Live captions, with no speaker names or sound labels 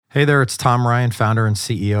Hey there, it's Tom Ryan, founder and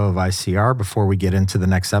CEO of ICR. Before we get into the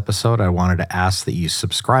next episode, I wanted to ask that you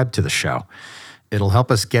subscribe to the show. It'll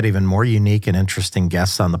help us get even more unique and interesting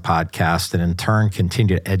guests on the podcast and in turn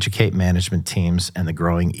continue to educate management teams and the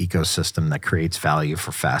growing ecosystem that creates value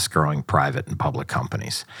for fast-growing private and public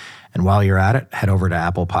companies. And while you're at it, head over to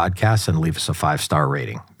Apple Podcasts and leave us a 5-star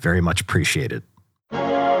rating. Very much appreciated.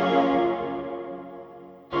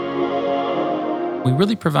 We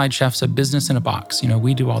really provide chefs a business in a box.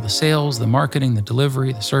 We do all the sales, the marketing, the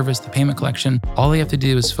delivery, the service, the payment collection. All they have to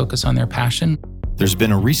do is focus on their passion. There's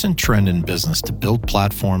been a recent trend in business to build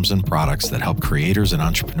platforms and products that help creators and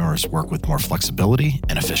entrepreneurs work with more flexibility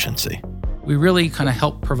and efficiency. We really kind of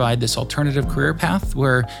help provide this alternative career path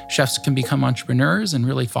where chefs can become entrepreneurs and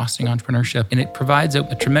really fostering entrepreneurship. And it provides a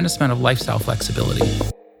tremendous amount of lifestyle flexibility.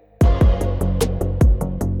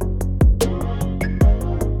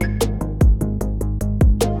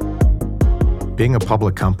 Being a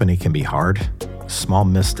public company can be hard. Small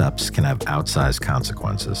missteps can have outsized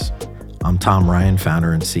consequences. I'm Tom Ryan,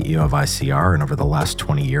 founder and CEO of ICR, and over the last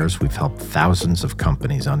 20 years, we've helped thousands of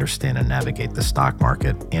companies understand and navigate the stock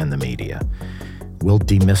market and the media. We'll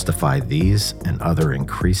demystify these and other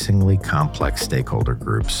increasingly complex stakeholder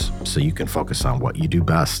groups so you can focus on what you do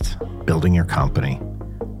best, building your company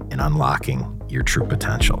and unlocking your true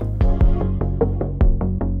potential.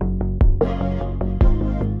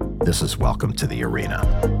 This is Welcome to the Arena.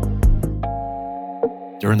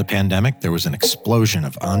 During the pandemic, there was an explosion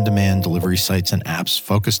of on-demand delivery sites and apps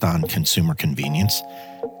focused on consumer convenience.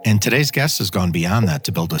 And today's guest has gone beyond that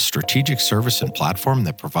to build a strategic service and platform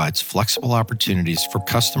that provides flexible opportunities for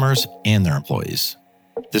customers and their employees.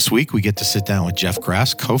 This week, we get to sit down with Jeff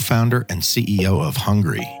Grass, co-founder and CEO of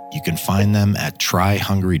Hungry. You can find them at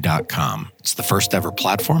tryhungry.com. It's the first ever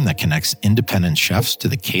platform that connects independent chefs to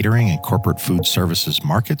the catering and corporate food services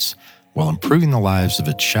markets while improving the lives of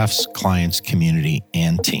its chefs, clients, community,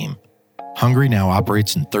 and team. Hungry now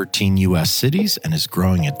operates in 13 U.S. cities and is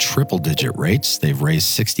growing at triple-digit rates. They've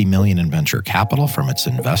raised $60 million in venture capital from its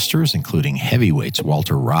investors, including heavyweights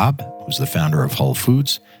Walter Robb, who's the founder of Whole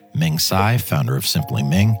Foods, Ming Tsai, founder of Simply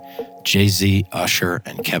Ming, Jay-Z, Usher,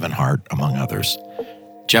 and Kevin Hart, among others.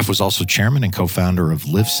 Jeff was also chairman and co-founder of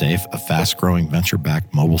LiveSafe, a fast-growing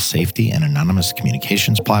venture-backed mobile safety and anonymous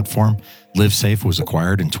communications platform. LiveSafe was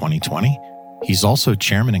acquired in 2020. He's also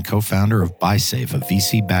chairman and co-founder of BuySafe, a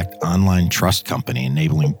VC-backed online trust company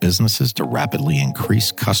enabling businesses to rapidly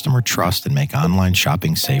increase customer trust and make online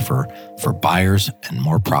shopping safer for buyers and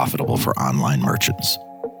more profitable for online merchants.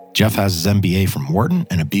 Jeff has his MBA from Wharton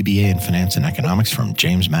and a BBA in Finance and Economics from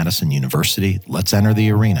James Madison University. Let's enter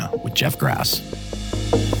the arena with Jeff Grass.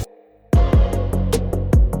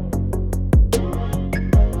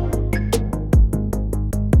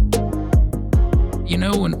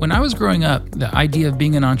 When I was growing up, the idea of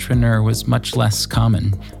being an entrepreneur was much less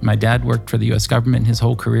common. My dad worked for the U.S. government his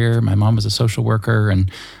whole career. My mom was a social worker. And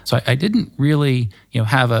so I didn't really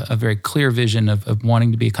have a very clear vision of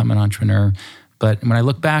wanting to become an entrepreneur. But when I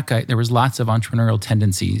look back, there was lots of entrepreneurial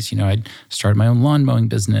tendencies. I'd started my own lawn mowing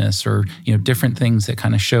business or, different things that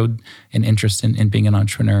kind of showed an interest in being an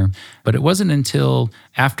entrepreneur. But it wasn't until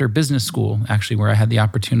after business school, actually, where I had the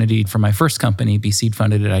opportunity for my first company, be seed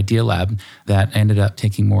funded at Idea Lab, that I ended up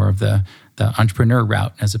taking more of the entrepreneur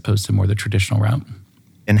route as opposed to more the traditional route.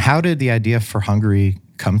 And how did the idea for Hungry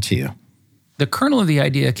come to you? The kernel of the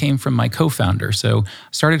idea came from my co-founder. So I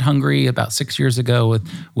started Hungry about 6 years ago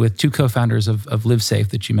with two co-founders of LiveSafe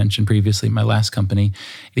that you mentioned previously, my last company.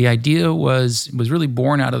 The idea was really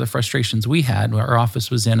born out of the frustrations we had. Our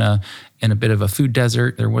office was in a bit of a food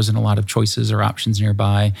desert. There wasn't a lot of choices or options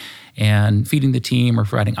nearby. And feeding the team or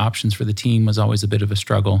providing options for the team was always a bit of a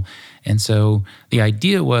struggle. And so the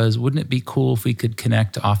idea was, wouldn't it be cool if we could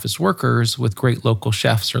connect office workers with great local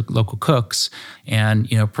chefs or local cooks and,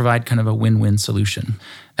 provide kind of a win-win solution?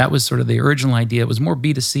 That was sort of the original idea. It was more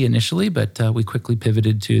B2C initially, but we quickly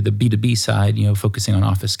pivoted to the B2B side, focusing on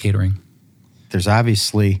office catering. There's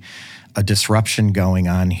obviously a disruption going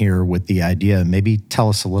on here with the idea. Maybe tell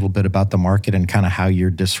us a little bit about the market and kind of how you're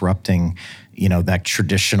disrupting, that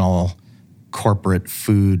traditional corporate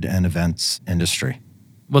food and events industry.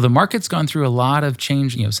 Well, the market's gone through a lot of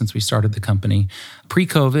change, since we started the company.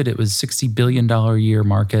 Pre-COVID, it was a $60 billion a year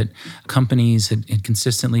market. Companies had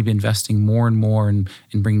consistently been investing more and more in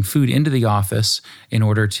bringing food into the office in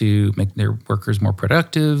order to make their workers more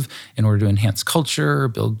productive, in order to enhance culture,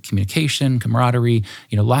 build communication, camaraderie,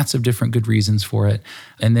 lots of different good reasons for it.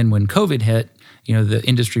 And then when COVID hit, the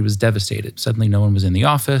industry was devastated. Suddenly no one was in the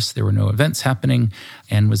office, there were no events happening,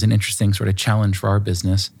 and was an interesting sort of challenge for our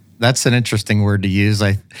business. That's an interesting word to use.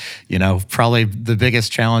 Probably the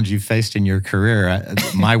biggest challenge you've faced in your career.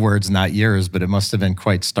 My words, not yours, but it must have been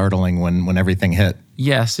quite startling when everything hit.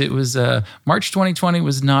 Yes, it was. March 2020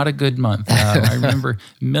 was not a good month. I remember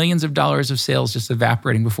millions of dollars of sales just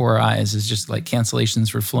evaporating before our eyes as just like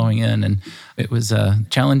cancellations were flowing in, and it was a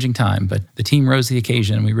challenging time. But the team rose to the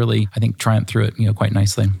occasion, and we really, I think, triumphed through it, quite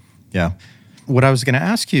nicely. Yeah. What I was going to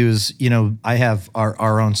ask you is, I have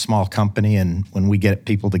our own small company, and when we get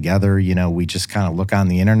people together, we just kind of look on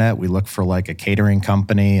the internet. We look for like a catering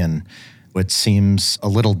company, and it seems a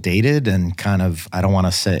little dated and kind of, I don't want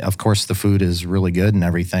to say, of course, the food is really good and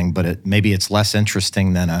everything, but maybe it's less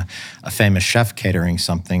interesting than a famous chef catering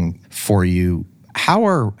something for you. How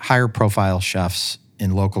are higher profile chefs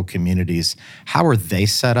in local communities, how are they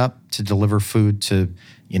set up to deliver food to,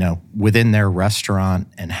 within their restaurant,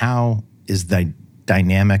 and how is the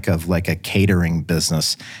dynamic of like a catering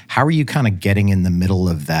business? How are you kind of getting in the middle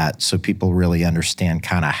of that so people really understand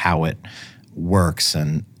kind of how it works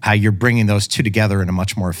and how you're bringing those two together in a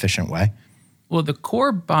much more efficient way? Well, the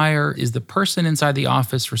core buyer is the person inside the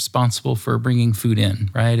office responsible for bringing food in,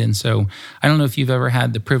 right? And so I don't know if you've ever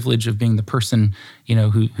had the privilege of being the person,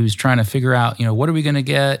 who's trying to figure out, what are we going to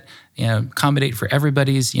get, accommodate for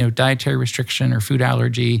everybody's, dietary restriction or food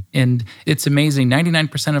allergy. And it's amazing.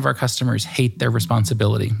 99% of our customers hate their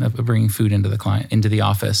responsibility of bringing food into the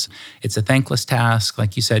office. It's a thankless task.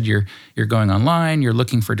 Like you said, you're going online, you're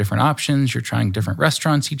looking for different options, you're trying different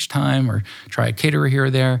restaurants each time, or try a caterer here or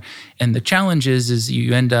there. And the challenge is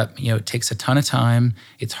you end up, it takes a ton of time.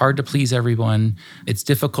 It's hard to please everyone. It's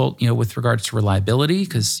difficult, with regards to reliability,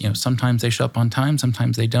 because, sometimes they show up on time,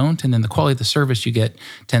 sometimes they don't. And then the quality of the service you get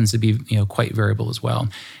tends to be, quite variable as well.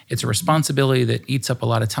 It's a responsibility that eats up a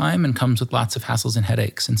lot of time and comes with lots of hassles and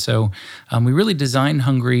headaches. And so we really designed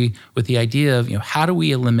Hungry with the idea of, how do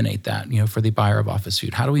we eliminate that, for the buyer of office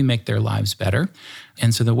food? How do we make their lives better?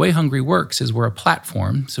 And so the way Hungry works is we're a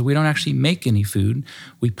platform, so we don't actually make any food.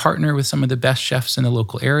 We partner with some of the best chefs in the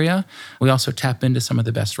local area. We also tap into some of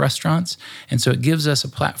the best restaurants. And so it gives us a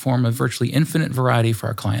platform of virtually infinite variety for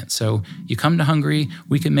our clients. So you come to Hungry,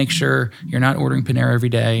 we can make sure you're not ordering Panera every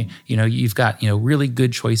day. You've got, really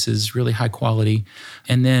good choices, really high quality.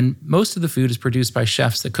 And then most of the food is produced by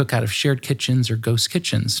chefs that cook out of shared kitchens or ghost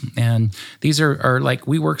kitchens. And these are like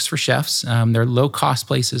WeWorks for chefs. They're low-cost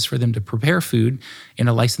places for them to prepare food in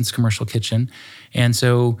a licensed commercial kitchen. And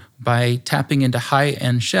so by tapping into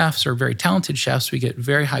high-end chefs or very talented chefs, we get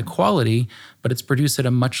very high quality, but it's produced at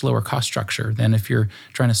a much lower cost structure than if you're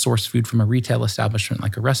trying to source food from a retail establishment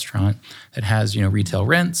like a restaurant that has, retail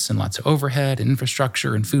rents and lots of overhead and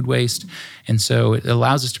infrastructure and food waste. And so it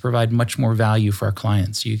allows us to provide much more value for our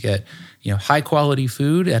clients. You get, high quality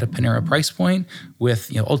food at a Panera price point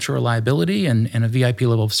with, ultra reliability and a VIP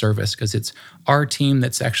level of service, because it's our team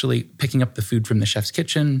that's actually picking up the food from the chef's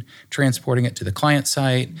kitchen, transporting it to the client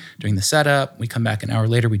site, doing the setup. We come back an hour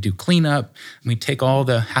later, we do cleanup, and we take all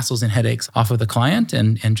the hassles and headaches off of the client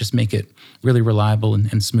and just make it really reliable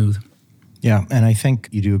and smooth. Yeah, and I think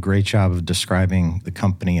you do a great job of describing the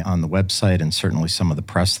company on the website and certainly some of the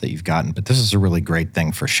press that you've gotten. But this is a really great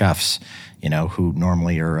thing for chefs, who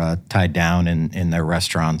normally are tied down in their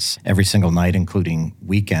restaurants every single night, including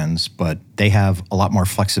weekends. But they have a lot more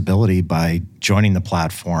flexibility by joining the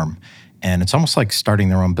platform. And it's almost like starting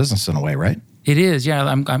their own business in a way, right? It is, yeah.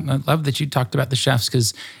 I love that you talked about the chefs,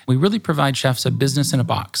 because we really provide chefs a business in a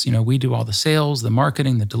box. We do all the sales, the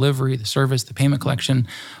marketing, the delivery, the service, the payment collection.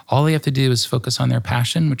 All they have to do is focus on their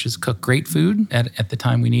passion, which is cook great food at the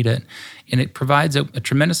time we need it. And it provides a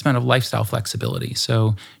tremendous amount of lifestyle flexibility.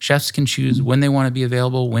 So chefs can choose when they want to be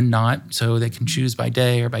available, when not. So they can choose by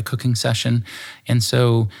day or by cooking session. And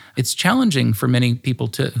so it's challenging for many people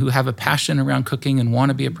who have a passion around cooking and want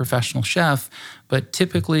to be a professional chef. But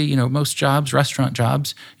typically, most jobs, restaurant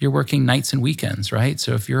jobs, you're working nights and weekends, right?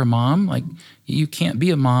 So if you're a mom, you can't be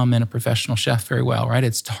a mom and a professional chef very well, right?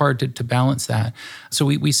 It's hard to balance that. So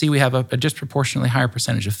we see we have a disproportionately higher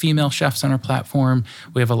percentage of female chefs on our platform.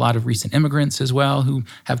 We have a lot of recent immigrants as well who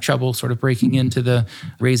have trouble sort of breaking into the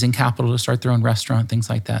raising capital to start their own restaurant, things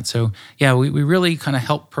like that. So yeah, we really kind of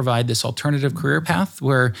help provide this alternative career path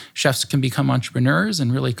where chefs can become entrepreneurs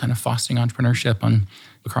and really kind of fostering entrepreneurship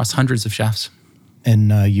across hundreds of chefs.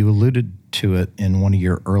 And you alluded to it in one of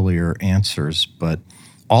your earlier answers, but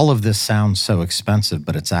all of this sounds so expensive,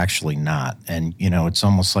 but it's actually not. And, it's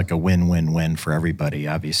almost like a win-win-win for everybody.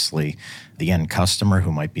 Obviously, the end customer,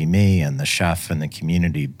 who might be me, and the chef and the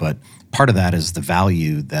community. But part of that is the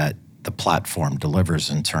value that the platform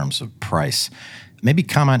delivers in terms of price. Maybe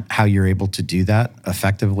comment how you're able to do that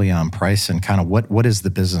effectively on price and kind of what is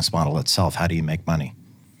the business model itself? How do you make money?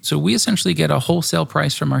 So we essentially get a wholesale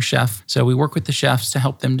price from our chef. So we work with the chefs to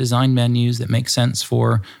help them design menus that make sense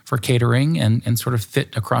for catering and sort of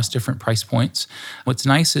fit across different price points. What's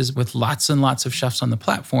nice is with lots and lots of chefs on the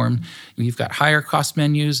platform, you've got higher cost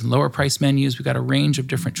menus and lower price menus. We've got a range of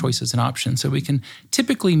different choices and options. So we can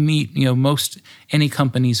typically meet, most any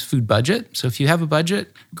company's food budget. So if you have a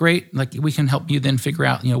budget, great. Like we can help you then figure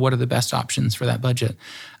out, what are the best options for that budget.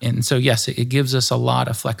 And so yes, it gives us a lot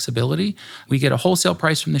of flexibility. We get a wholesale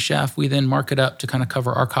price from the chef. We then mark it up to kind of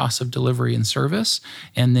cover our costs of delivery and service,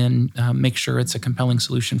 and then make sure it's a compelling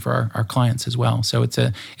solution for our clients as well. So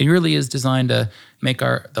it really is designed to make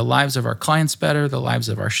the lives of our clients better, the lives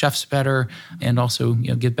of our chefs better, and also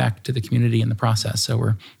give back to the community in the process. So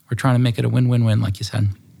we're trying to make it a win-win-win, like you said.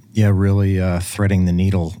 Yeah, really threading the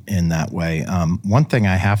needle in that way. One thing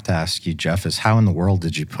I have to ask you, Jeff, is how in the world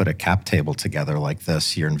did you put a cap table together like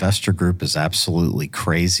this? Your investor group is absolutely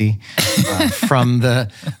crazy. From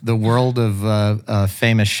the world of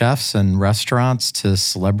famous chefs and restaurants to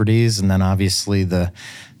celebrities, and then obviously the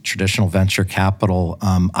traditional venture capital.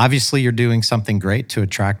 Obviously, you're doing something great to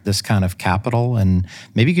attract this kind of capital, and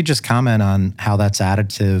maybe you could just comment on how that's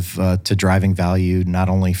additive to driving value, not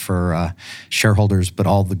only for shareholders, but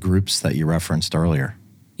all the groups that you referenced earlier.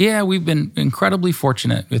 Yeah, we've been incredibly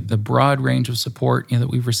fortunate with the broad range of support that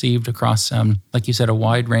we've received across, like you said, a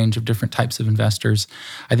wide range of different types of investors.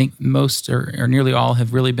 I think most or nearly all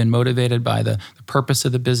have really been motivated by the purpose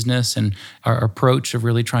of the business and our approach of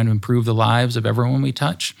really trying to improve the lives of everyone we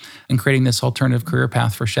touch and creating this alternative career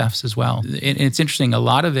path for chefs as well. It's interesting, a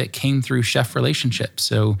lot of it came through chef relationships.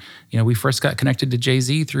 So, we first got connected to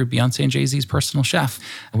Jay-Z through Beyonce and Jay-Z's personal chef.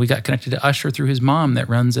 And we got connected to Usher through his mom that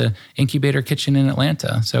runs an incubator kitchen in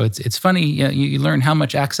Atlanta. So it's funny, you learn how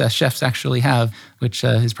much access chefs actually have, which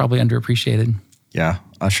is probably underappreciated. Yeah,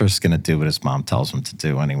 Usher's going to do what his mom tells him to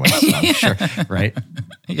do anyway, so I'm sure, right?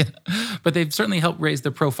 Yeah, but they've certainly helped raise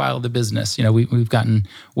the profile of the business. We've gotten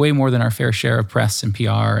way more than our fair share of press and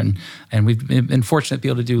PR, and we've been fortunate to be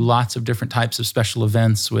able to do lots of different types of special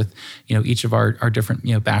events with, each of our different,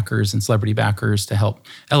 backers and celebrity backers to help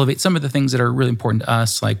elevate some of the things that are really important to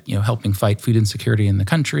us, like, helping fight food insecurity in the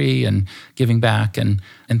country and giving back and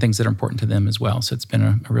things that are important to them as well. So it's been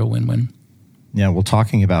a real win-win. Yeah, well,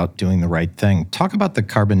 talking about doing the right thing, talk about the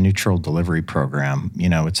carbon neutral delivery program.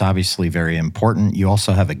 It's obviously very important. You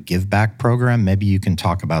also have a give back program. Maybe you can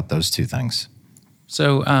talk about those two things.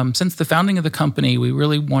 So since the founding of the company, we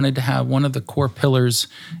really wanted to have one of the core pillars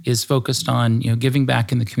is focused on giving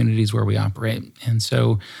back in the communities where we operate. And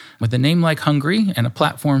so with a name like Hungry and a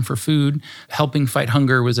platform for food, helping fight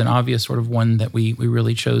hunger was an obvious sort of one that we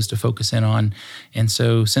really chose to focus in on. And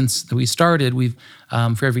so since we started, we've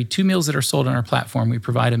for every 2 meals that are sold on our platform, we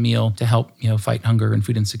provide a meal to help fight hunger and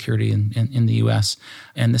food insecurity in the U.S.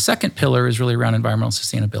 And the second pillar is really around environmental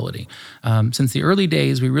sustainability. Since the early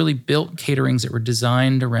days, we really built caterings that were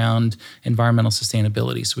designed around environmental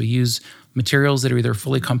sustainability. So we use materials that are either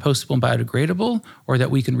fully compostable and biodegradable or that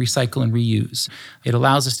we can recycle and reuse. It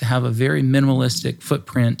allows us to have a very minimalistic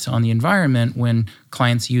footprint on the environment when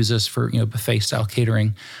clients use us for buffet-style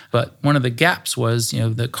catering. But one of the gaps was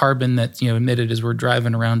the carbon that's emitted as we're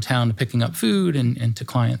driving around town picking up food and to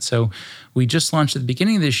clients. So we just launched at the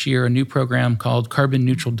beginning of this year a new program called Carbon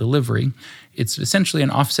Neutral Delivery. It's essentially an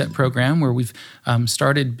offset program where we've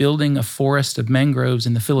started building a forest of mangroves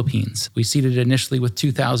in the Philippines. We seeded it initially with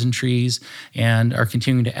 2,000 trees and are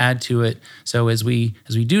continuing to add to it. So as we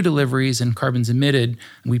do deliveries and carbon's emitted,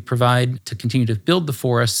 we provide to continue to build the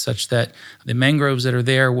forest such that the mangroves that are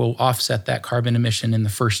there will offset that carbon emission in the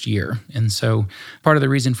first year. And so part of the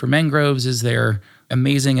reason for mangroves is they're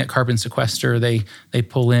amazing at carbon sequester. They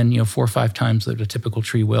pull in 4 or 5 times what a typical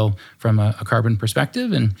tree will from a carbon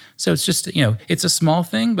perspective. And so it's just it's a small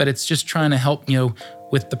thing, but it's just trying to help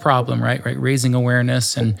with the problem, right? Raising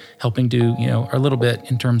awareness and helping do a little bit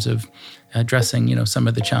in terms of addressing some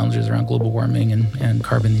of the challenges around global warming and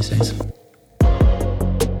carbon these days.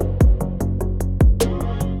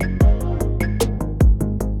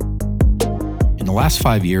 In the last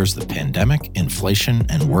 5 years, the pandemic, inflation,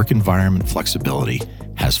 and work environment flexibility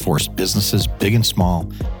has forced businesses big and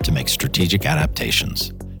small to make strategic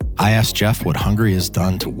adaptations. I asked Jeff what Hungry has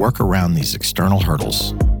done to work around these external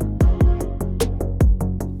hurdles.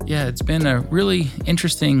 Yeah, it's been a really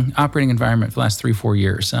interesting operating environment for the last 3-4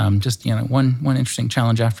 years. Just one interesting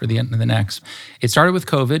challenge after the end of the next. It started with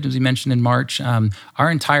COVID, as we mentioned in March.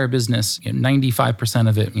 Our entire business, 95%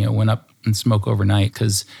 of it, went up in smoke overnight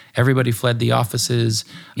because everybody fled the offices.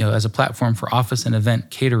 As a platform for office and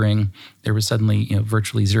event catering, there was suddenly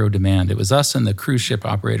virtually zero demand. It was us and the cruise ship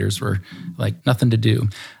operators were like nothing to do.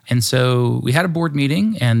 And so we had a board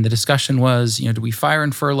meeting, and the discussion was, do we fire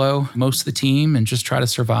and furlough most of the team and just try to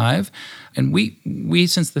survive? And we,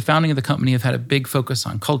 since the founding of the company, have had a big focus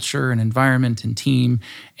on culture and environment and team.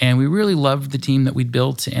 And we really loved the team that we'd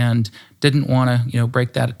built and didn't want to,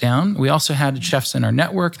 break that down. We also had chefs in our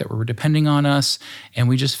network that were depending on us, and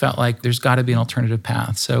we just felt like there's got to be an alternative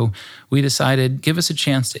path. So we decided, give us a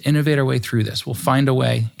chance to innovate our way through this. We'll find a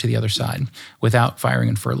way to the other side without firing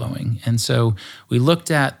and furloughing. And so we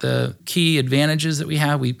looked at the key advantages that we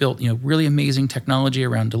have. We built, really amazing technology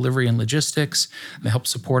around delivery and logistics that help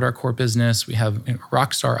support our core business. We have a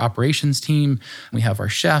rockstar operations team. We have our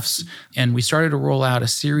chefs, and we started to roll out a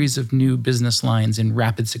series of new business lines in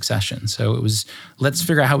rapid succession. So it was, let's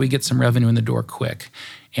figure out how we get some revenue in the door quick.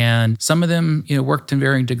 And some of them, worked in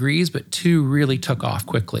varying degrees, but 2 really took off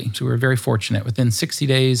quickly. So we were very fortunate. Within 60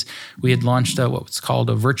 days, we had launched what's called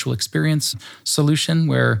a virtual experience solution,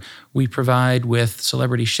 where we provide with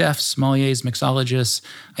celebrity chefs, sommeliers, mixologists,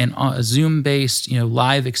 and a Zoom-based,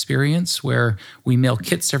 live experience where we mail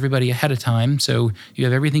kits to everybody ahead of time. So you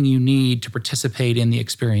have everything you need to participate in the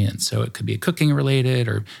experience. So it could be cooking related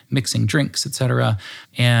or mixing drinks, et cetera,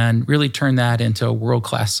 and really turn that into a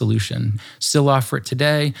world-class solution. Still offer it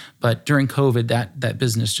today, but during COVID, that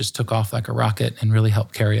business just took off like a rocket and really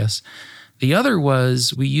helped carry us. The other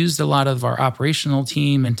was we used a lot of our operational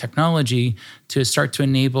team and technology to start to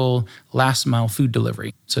enable last mile food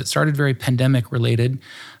delivery. So it started very pandemic related.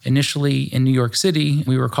 Initially in New York City,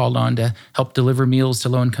 we were called on to help deliver meals to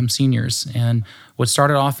low-income seniors. And what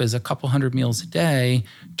started off as a couple hundred meals a day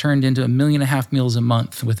turned into 1.5 million meals a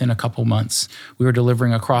month within a couple months. We were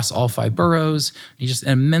delivering across all 5 boroughs, just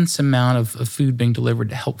an immense amount of food being delivered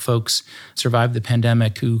to help folks survive the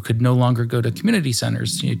pandemic who could no longer go to community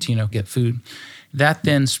centers to get food. That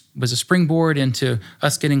then was a springboard into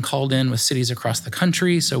us getting called in with cities across the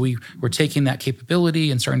country. So we were taking that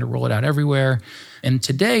capability and starting to roll it out everywhere. And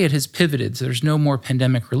today it has pivoted. So there's no more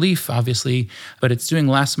pandemic relief, obviously, but it's doing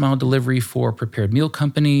last mile delivery for prepared meal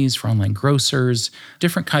companies, for online grocers,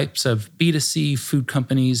 different types of B2C food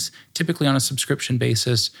companies, typically on a subscription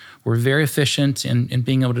basis. We're very efficient in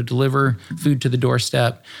being able to deliver food to the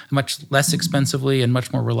doorstep much less expensively and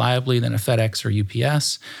much more reliably than a FedEx or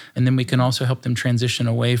UPS. And then we can also help them transition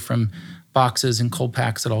away from boxes and cold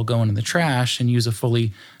packs that all go into the trash and use a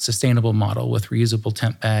fully sustainable model with reusable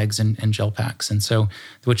temp bags and gel packs. And so,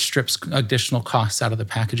 which strips additional costs out of the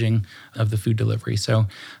packaging of the food delivery. So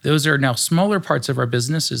those are now smaller parts of our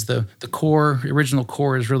business. Is the original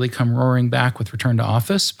core has really come roaring back with return to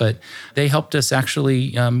office, but they helped us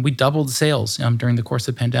actually, we doubled sales during the course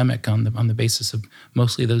of the pandemic on the basis of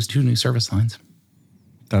mostly those 2 new service lines.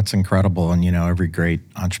 That's incredible. And, every great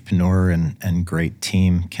entrepreneur and great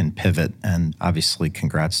team can pivot. And obviously,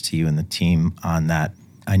 congrats to you and the team on that.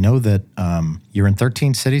 I know that you're in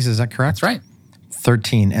 13 cities. Is that correct? That's right.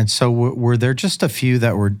 13. And so were there just a few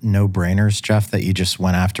that were no-brainers, Jeff, that you just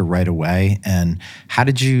went after right away? And how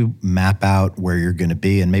did you map out where you're going to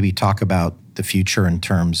be? And maybe talk about the future in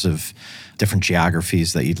terms of different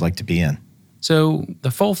geographies that you'd like to be in. So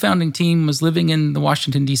the full founding team was living in the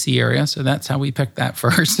Washington, D.C. area, so that's how we picked that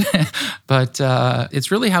first. But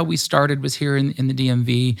it's really how we started was here in the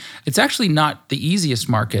DMV. It's actually not the easiest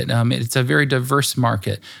market. It's a very diverse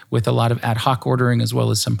market with a lot of ad hoc ordering as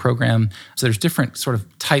well as some program. So there's different sort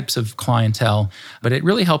of types of clientele. But it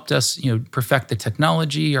really helped us, perfect the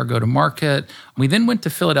technology, our go-to-market. We then went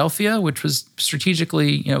to Philadelphia, which was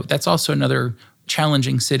strategically, that's also another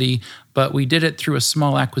challenging city, but we did it through a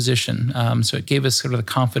small acquisition. So it gave us sort of the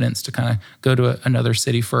confidence to kind of go to another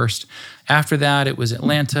city first. After that, it was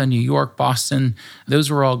Atlanta, New York, Boston. Those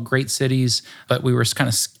were all great cities, but we were kind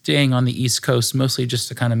of staying on the East Coast, mostly just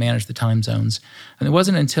to kind of manage the time zones. And it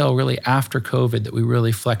wasn't until really after COVID that we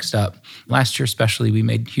really flexed up. Last year especially, we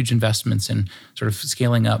made huge investments in sort of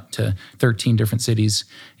scaling up to 13 different cities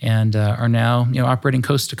and are now operating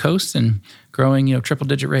coast to coast and growing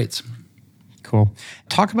triple-digit rates. Cool.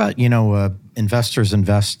 Talk about, investors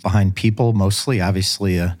invest behind people mostly.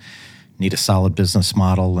 Obviously, need a solid business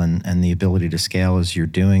model and the ability to scale as you're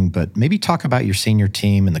doing. But maybe talk about your senior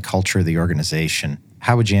team and the culture of the organization.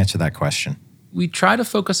 How would you answer that question? We try to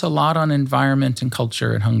focus a lot on environment and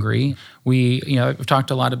culture at Hungry. We've talked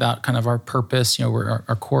a lot about kind of our purpose.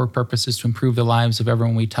 Our core purpose is to improve the lives of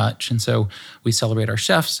everyone we touch. And so we celebrate our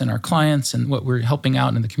chefs and our clients and what we're helping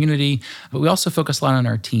out in the community. But we also focus a lot on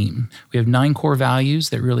our team. We have 9 core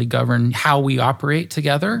values that really govern how we operate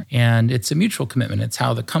together. And it's a mutual commitment. It's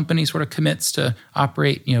how the company sort of commits to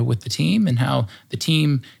operate, with the team and how the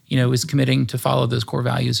team is committing to follow those core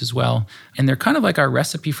values as well. And they're kind of like our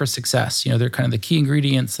recipe for success. They're kind of the key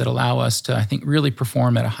ingredients that allow us to, I think, really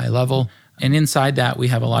perform at a high level. And inside that, we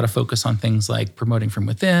have a lot of focus on things like promoting from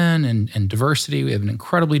within and diversity. We have an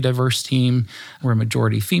incredibly diverse team. We're a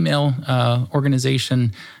majority female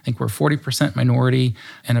organization. I think we're 40% minority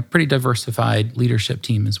and a pretty diversified leadership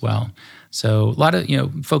team as well. So a lot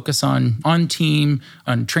of focus on team,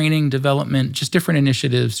 on training, development, just different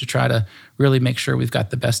initiatives to try to really make sure we've got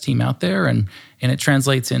the best team out there, and it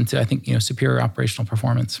translates into, I think, superior operational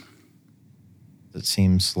performance. It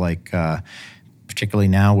seems like, particularly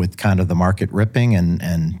now with kind of the market ripping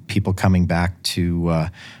and people coming back to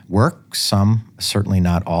work, some, certainly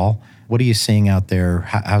not all. What are you seeing out there?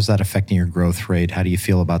 How's that affecting your growth rate? How do you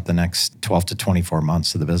feel about the next 12 to 24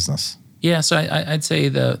 months of the business? Yeah, so I'd say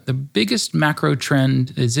the biggest macro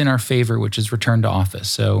trend is in our favor, which is return to office.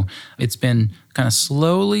 So it's been kind of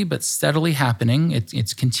slowly but steadily happening.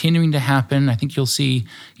 It's continuing to happen. I think you'll see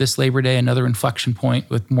this Labor Day another inflection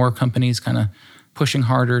point with more companies kind of pushing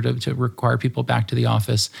harder to require people back to the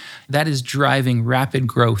office. That is driving rapid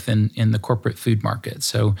growth in the corporate food market.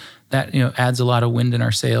 So that adds a lot of wind in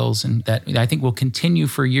our sails, and that I think will continue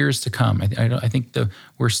for years to come. I think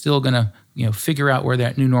we're still going to figure out where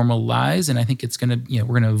that new normal lies, and I think it's going to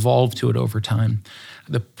we're going to evolve to it over time.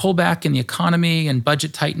 The pullback in the economy and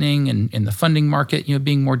budget tightening and in the funding market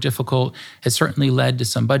being more difficult has certainly led to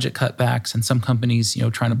some budget cutbacks and some companies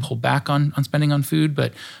trying to pull back on spending on food,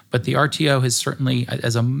 but the RTO has certainly,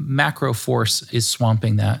 as a macro force, is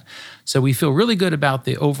swamping that. So we feel really good about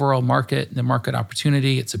the overall market, the market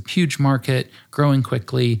opportunity. It's a huge market, growing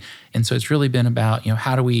quickly, and so it's really been about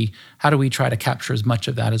how do we try to capture as much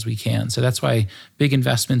of that as we can. So that's why big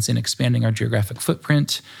investments in expanding our geographic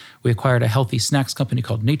footprint. We acquired a healthy snacks company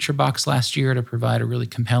called NatureBox last year to provide a really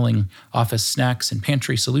compelling office snacks and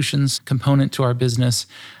pantry solutions component to our business.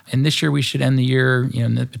 And this year we should end the year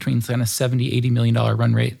between kind of $70, $80 million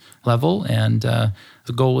run rate level. And the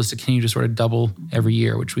goal is to continue to sort of double every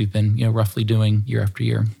year, which we've been roughly doing year after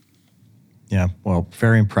year. Yeah, well,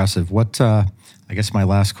 very impressive. I guess my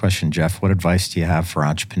last question, Jeff, what advice do you have for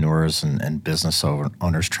entrepreneurs and business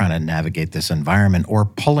owners trying to navigate this environment or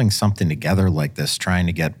pulling something together like this, trying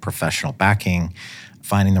to get professional backing,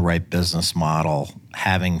 finding the right business model,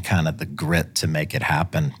 having kind of the grit to make it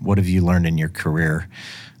happen? What have you learned in your career,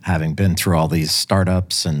 having been through all these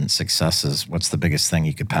startups and successes? What's the biggest thing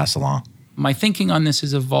you could pass along? My thinking on this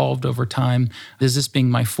has evolved over time. This being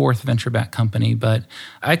my fourth venture-backed company, but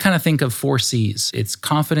I kind of think of 4 C's. It's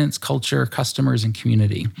confidence, culture, customers, and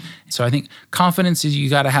community. So I think confidence is you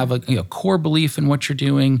got to have a core belief in what you're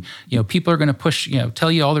doing. People are going to push,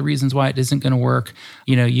 tell you all the reasons why it isn't going to work.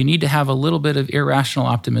 You need to have a little bit of irrational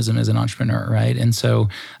optimism as an entrepreneur, right? And so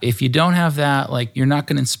if you don't have that, you're not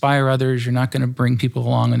going to inspire others. You're not going to bring people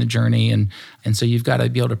along on the journey. And so you've got to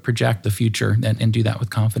be able to project the future and do that with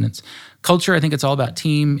confidence. Culture, I think it's all about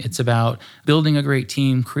team. It's about building a great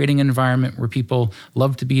team, creating an environment where people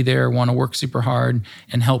love to be there, want to work super hard,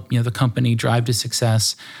 and help the company drive to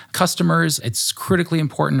success. Customers, it's critically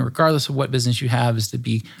important, regardless of what business you have, is to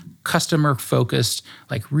be customer focused,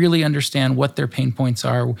 really understand what their pain points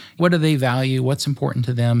are, what do they value, what's important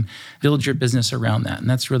to them, build your business around that. And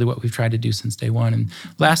that's really what we've tried to do since day one. And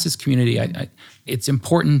last is community. It's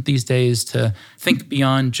important these days to think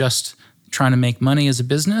beyond just trying to make money as a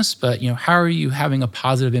business, but how are you having a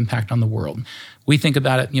positive impact on the world? We think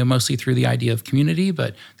about it mostly through the idea of community,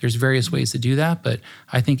 but there's various ways to do that. But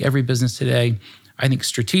I think every business today, I think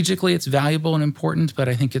strategically it's valuable and important, but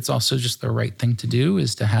I think it's also just the right thing to do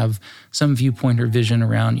is to have some viewpoint or vision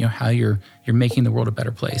around how you're making the world a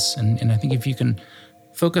better place. And I think if you can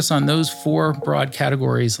focus on those 4 broad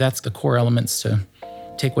categories, that's the core elements to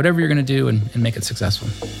take whatever you're going to do and make it successful.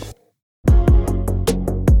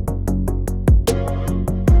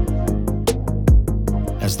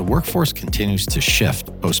 As the workforce continues to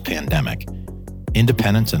shift post-pandemic,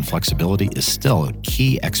 independence and flexibility is still a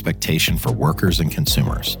key expectation for workers and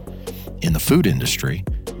consumers. In the food industry,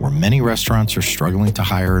 where many restaurants are struggling to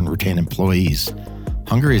hire and retain employees,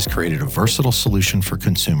 Hungry has created a versatile solution for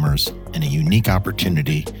consumers and a unique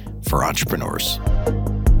opportunity for entrepreneurs.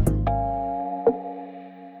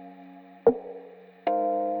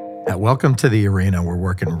 At Welcome to the Arena, we're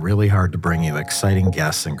working really hard to bring you exciting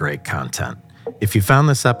guests and great content. If you found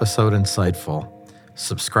this episode insightful,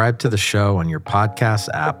 subscribe to the show on your podcast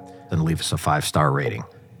app and leave us a 5-star rating.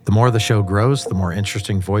 The more the show grows, the more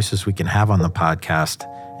interesting voices we can have on the podcast,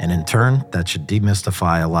 and in turn, that should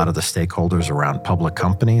demystify a lot of the stakeholders around public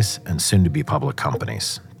companies and soon-to-be public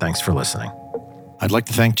companies. Thanks for listening. I'd like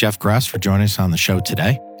to thank Jeff Grass for joining us on the show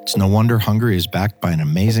today. It's no wonder Hungry is backed by an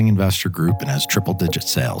amazing investor group and has triple-digit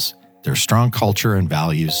sales. Their strong culture and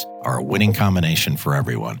values are a winning combination for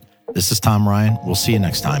everyone. This is Tom Ryan. We'll see you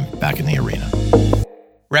next time back in the arena.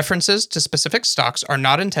 References to specific stocks are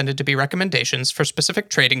not intended to be recommendations for specific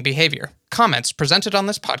trading behavior. Comments presented on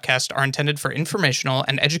this podcast are intended for informational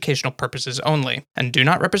and educational purposes only, and do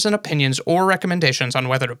not represent opinions or recommendations on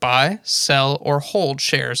whether to buy, sell, or hold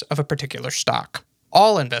shares of a particular stock.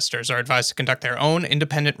 All investors are advised to conduct their own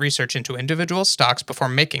independent research into individual stocks before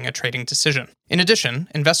making a trading decision. In addition,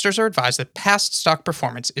 investors are advised that past stock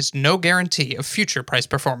performance is no guarantee of future price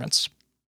performance.